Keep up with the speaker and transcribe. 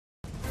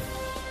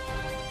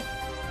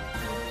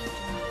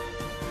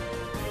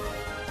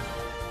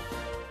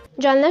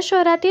जालना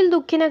शहरातील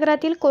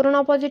दुःखीनगरातील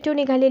corona positive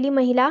निघालेली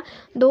महिला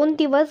 2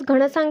 दिवस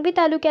घनसांगवी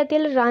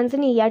तालुक्यातील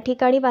रांजणी या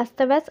ठिकाणी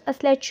वास्तव्यास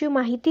असल्याची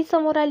माहिती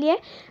समोर आली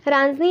आहे।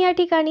 रांजणी या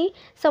ठिकाणी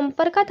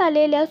संपर्कात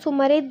आलेल्या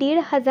सुमारे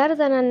 1,500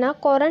 जणांना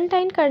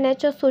क्वारंटाईन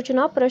करण्याच्या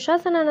सूचना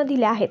प्रशासनाने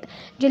दिल्या आहेत।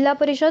 जिल्हा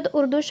परिषद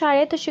उर्दू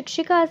शाळेत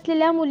शिक्षिका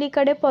असलेल्या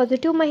मुलीकडे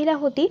पॉझिटिव्ह महिला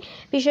होती।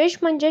 विशेष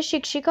म्हणजे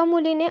शिक्षिका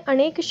मुलीने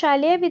अनेक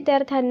शालेय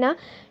विद्यार्थ्यांना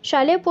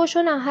शालेय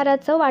पोषण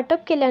आहाराचं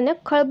वाटप केल्याने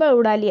खळबळ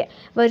उडाली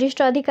आहे।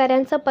 वरिष्ठ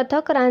अधिकाऱ्यांचं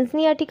पथक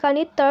रांजणी या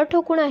ठिकाणी तळ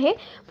ठोकून आहे।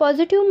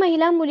 पॉझिटिव्ह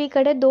महिला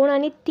मुलीकडे 2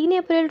 आणि 3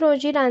 एप्रिल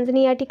रोजी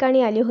रांजणी या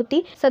ठिकाणी आली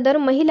होती। सदर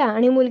महिला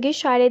आणि मुलगी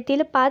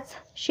शाळेतील 5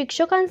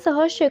 शिक्षकांसह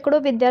शेकडो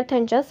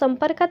विद्यार्थ्यांच्या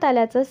संपर्कात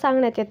आल्याचं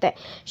सांगण्यात येत आहे।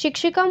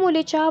 शिक्षिका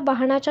मुलीच्या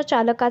वाहनाच्या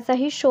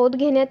चालकाचाही शोध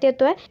घेण्यात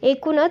येतोय।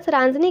 एकूणच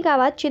रांजणी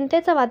गावात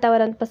चिंतेचं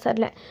वातावरण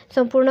पसरलंय।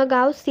 संपूर्ण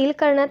गाव सील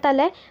करण्यात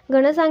आलंय।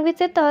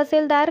 घनसांगवीचे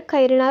तहसीलदार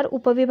खैरनार,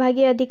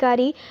 उपविभागीय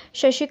अधिकारी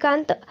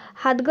शशिकांत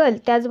हादगल,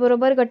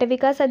 त्याचबरोबर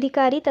गटविकास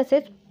अधिकारी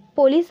तसेच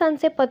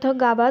पोलिसांचे पथक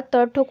गावात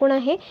तळ ठोकून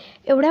आहे।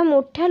 एवढ्या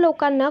मोठ्या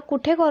लोकांना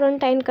कुठे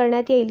क्वारंटाईन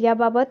करण्यात येईल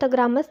याबाबत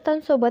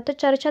ग्रामस्थांसोबत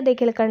चर्चा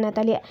देखील करण्यात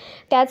आली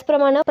आहे।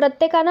 त्याचप्रमाणे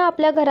प्रत्येकाने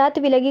आपल्या घरात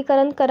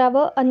विलगीकरण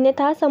करावं,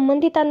 अन्यथा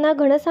संबंधितांना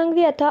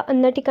घनसांगवी अथवा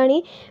अन्य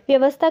ठिकाणी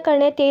व्यवस्था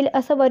करण्यात येईल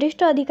असं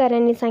वरिष्ठ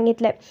अधिकाऱ्यांनी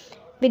सांगितलंय।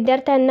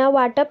 विद्यार्थ्यांना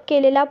वाटप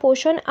केलेला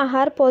पोषण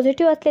आहार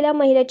पॉझिटिव्ह असलेल्या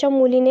महिलेच्या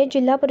मुलीने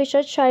जिल्हा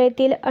परिषद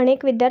शाळेतील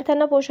अनेक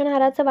विद्यार्थ्यांना पोषण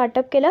आहाराचं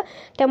वाटप केलं,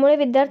 त्यामुळे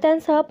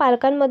विद्यार्थ्यांसह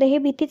पालकांमध्येही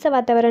भीतीचं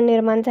वातावरण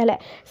निर्माण झालंय।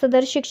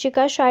 सदर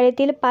शिक्षिका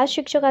शाळेतील 5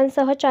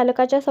 शिक्षकांसह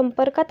चालकाच्या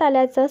संपर्कात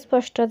आल्याचं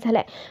स्पष्ट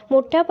झालंय।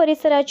 मोठ्या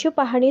परिसराची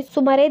पाहणी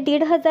सुमारे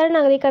 1,500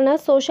 नागरिकांना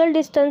सोशल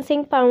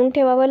डिस्टन्सिंग पाळून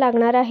ठेवावं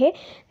लागणार आहे।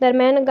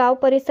 दरम्यान गाव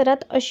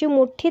परिसरात अशी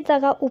मोठी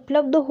जागा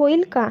उपलब्ध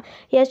होईल का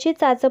याची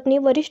चाचपणी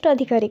वरिष्ठ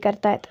अधिकारी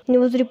करतायत।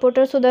 न्यूज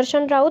रिपोर्टर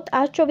सुदर्शन राऊत,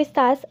 आज 24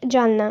 तास,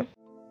 जालना।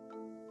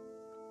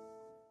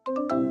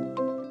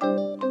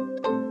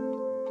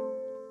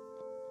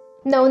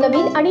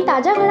 नवनवीन आणि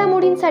ताज्या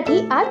घडामोडींसाठी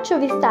आज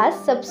 24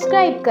 तास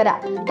सबस्क्राईब करा।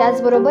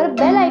 त्याचबरोबर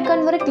बेल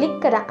आयकॉनवर क्लिक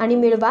करा आणि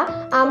मिळवा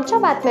आमच्या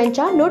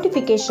बातम्यांच्या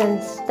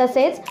नोटिफिकेशन्स।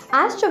 तसेच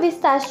आज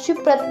 24 तासची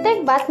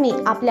प्रत्येक बातमी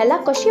आपल्याला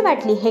कशी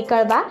वाटली हे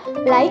कळवा।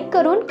 लाईक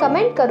करून,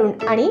 कमेंट करून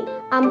आणि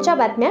आमच्या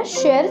बातम्या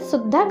शेअर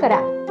सुद्धा करा।